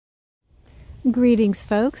Greetings,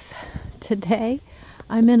 folks. Today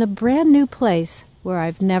I'm in a brand new place where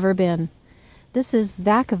I've never been. This is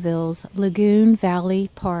Vacaville's Lagoon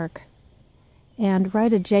Valley Park, and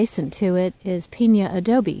right adjacent to it is Pina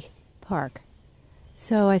Adobe Park.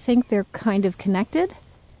 So I think they're kind of connected,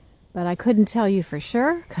 but I couldn't tell you for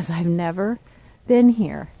sure because I've never been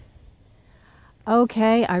here.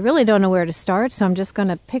 Okay, I really don't know where to start, so I'm just going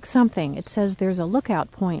to pick something. It says there's a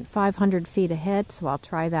lookout point 500 feet ahead, so I'll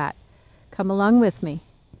try that. Come along with me.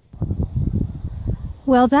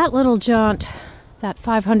 Well, that little jaunt, that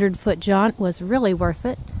 500-foot jaunt, was really worth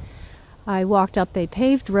it. I walked up a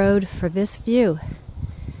paved road for this view.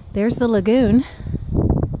 There's the lagoon.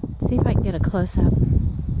 Let's see if I can get a close-up.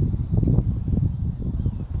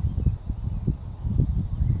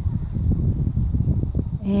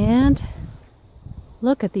 And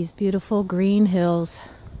look at these beautiful green hills.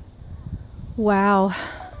 Wow.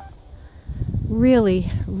 Really,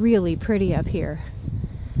 really pretty up here.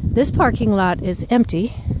 This parking lot is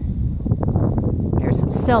empty. There's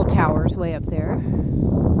some cell towers way up there.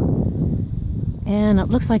 And it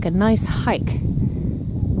looks like a nice hike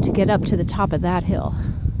to get up to the top of that hill.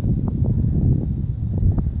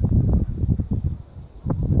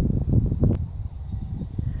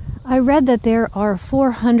 I read that there are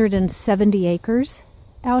 470 acres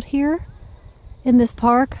out here in this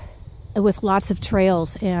park with lots of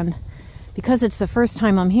trails, and because it's the first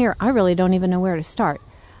time I'm here, I really don't even know where to start.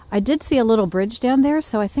 I did see a little bridge down there,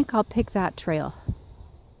 so I think I'll pick that trail.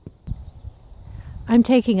 I'm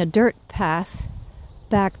taking a dirt path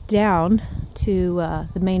back down to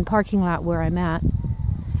the main parking lot where I'm at,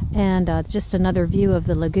 and just another view of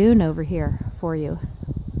the lagoon over here for you.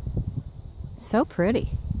 So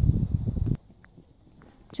pretty.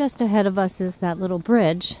 Just ahead of us is that little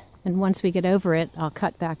bridge, and once we get over it, I'll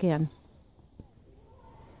cut back in.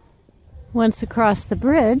 Once across the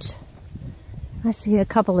bridge, I see a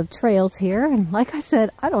couple of trails here, and like I said,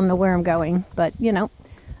 I don't know where I'm going, but you know,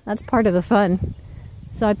 that's part of the fun.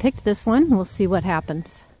 So I picked this one, and we'll see what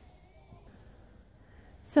happens.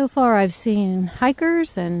 So far I've seen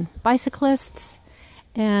hikers and bicyclists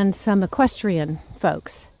and some equestrian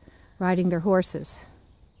folks riding their horses.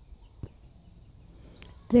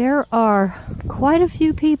 There are quite a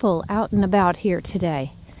few people out and about here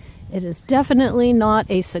today. It is definitely not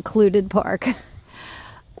a secluded park.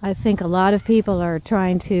 I think a lot of people are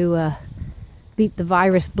trying to beat the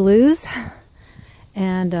virus blues,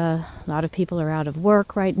 and a lot of people are out of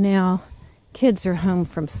work right now. Kids are home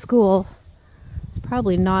from school. It's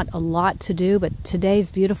probably not a lot to do, but today's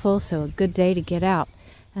beautiful, so a good day to get out.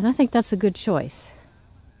 And I think that's a good choice.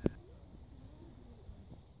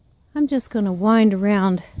 I'm just going to wind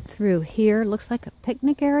around through here. Looks like a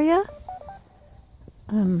picnic area.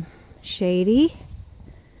 Shady.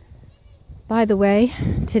 By the way,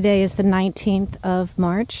 today is the 19th of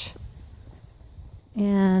March,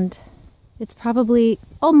 and it's probably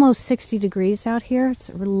almost 60 degrees out here. It's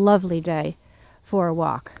a lovely day for a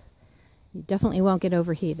walk. You definitely won't get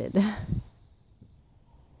overheated.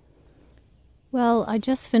 Well, I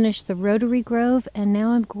just finished the Rotary Grove, and now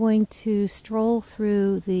I'm going to stroll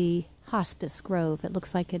through the Hospice Grove. It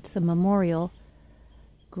looks like it's a memorial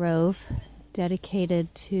grove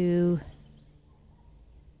dedicated to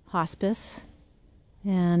hospice,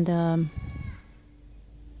 and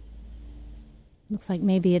looks like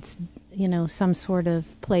maybe it's, you know, some sort of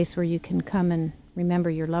place where you can come and remember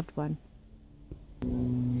your loved one.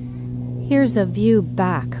 Here's a view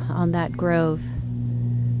back on that grove.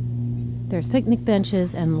 There's picnic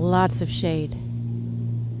benches and lots of shade.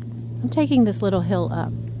 I'm taking this little hill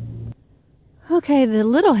up. Okay, the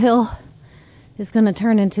little hill is going to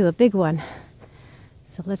turn into a big one.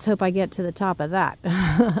 So let's hope I get to the top of that.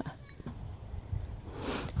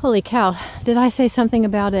 Holy cow, did I say something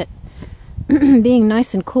about it being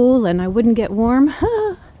nice and cool and I wouldn't get warm?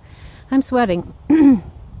 I'm sweating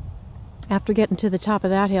after getting to the top of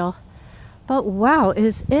that hill. But wow,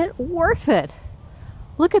 is it worth it?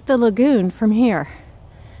 Look at the lagoon from here.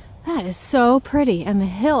 That is so pretty, and the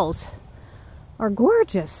hills are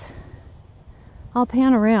gorgeous. I'll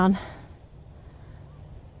pan around.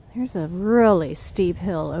 There's a really steep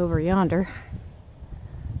hill over yonder.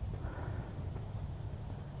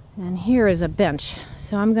 And here is a bench,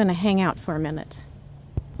 so I'm going to hang out for a minute.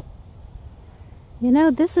 You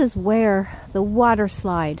know, this is where the water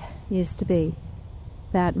slide used to be,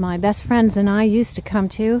 that my best friends and I used to come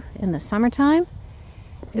to in the summertime.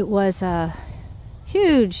 It was a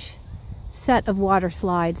huge set of water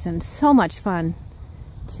slides and so much fun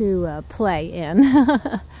to play in.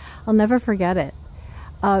 I'll never forget it.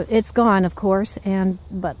 It's gone, of course,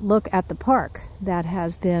 but look at the park that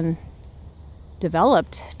has been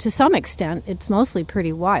developed to some extent. It's mostly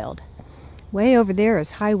pretty wild. Way over there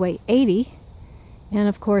is Highway 80, and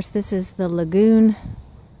of course this is the Lagoon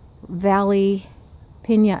Valley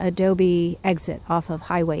Pina Adobe exit off of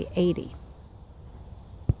Highway 80.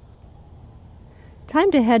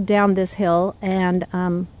 Time to head down this hill and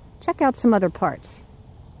check out some other parts.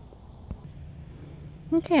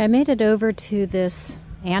 Okay, I made it over to this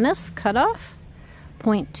Annis cutoff,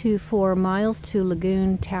 0.24 miles to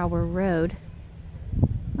Lagoon Tower Road.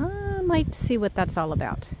 I might see what that's all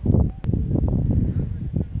about.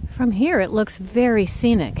 From here it looks very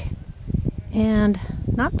scenic and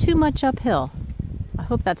not too much uphill. I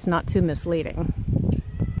hope that's not too misleading.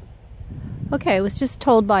 Okay, I was just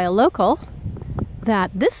told by a local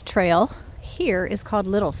that this trail here is called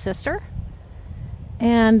Little Sister,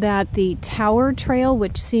 and that the Tower Trail,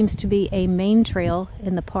 which seems to be a main trail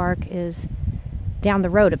in the park, is down the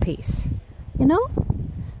road a piece. You know,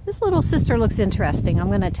 this Little Sister looks interesting. I'm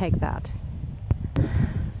going to take that.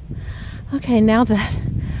 Okay, now that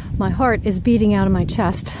my heart is beating out of my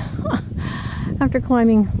chest after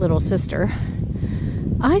climbing Little Sister,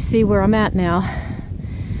 I see where I'm at now.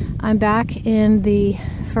 I'm back in the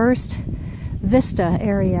first vista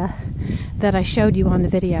area that I showed you on the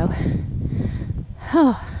video.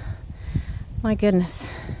 Oh, my goodness.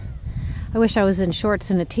 I wish I was in shorts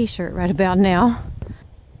and a t-shirt right about now.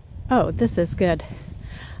 Oh, this is good.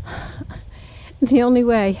 The only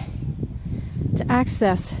way to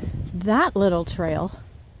access that little trail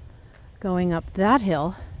going up that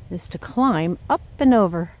hill is to climb up and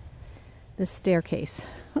over this staircase.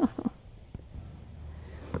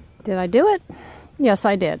 Did I do it? Yes,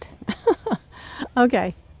 I did.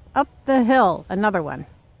 Okay, up the hill, another one.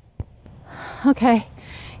 Okay,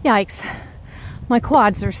 yikes. My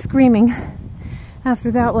quads are screaming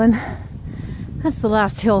after that one. That's the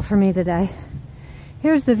last hill for me today.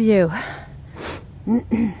 Here's the view.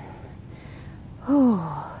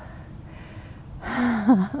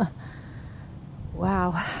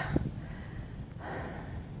 Wow.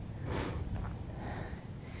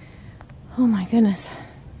 Oh my goodness.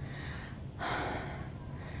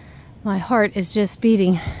 My heart is just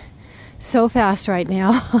beating so fast right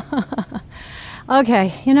now.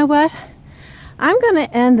 Okay, you know what? I'm going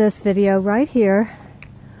to end this video right here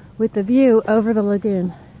with the view over the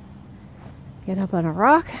lagoon. Get up on a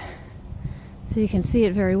rock so you can see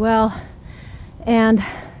it very well. And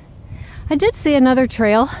I did see another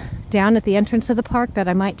trail down at the entrance of the park that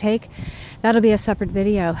I might take. That'll be a separate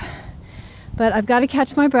video. But I've got to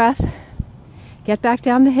catch my breath, get back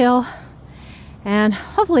down the hill, and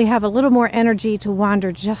hopefully have a little more energy to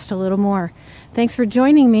wander just a little more. Thanks for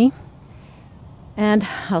joining me, and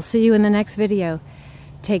I'll see you in the next video.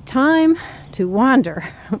 Take time to wander.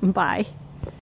 Bye.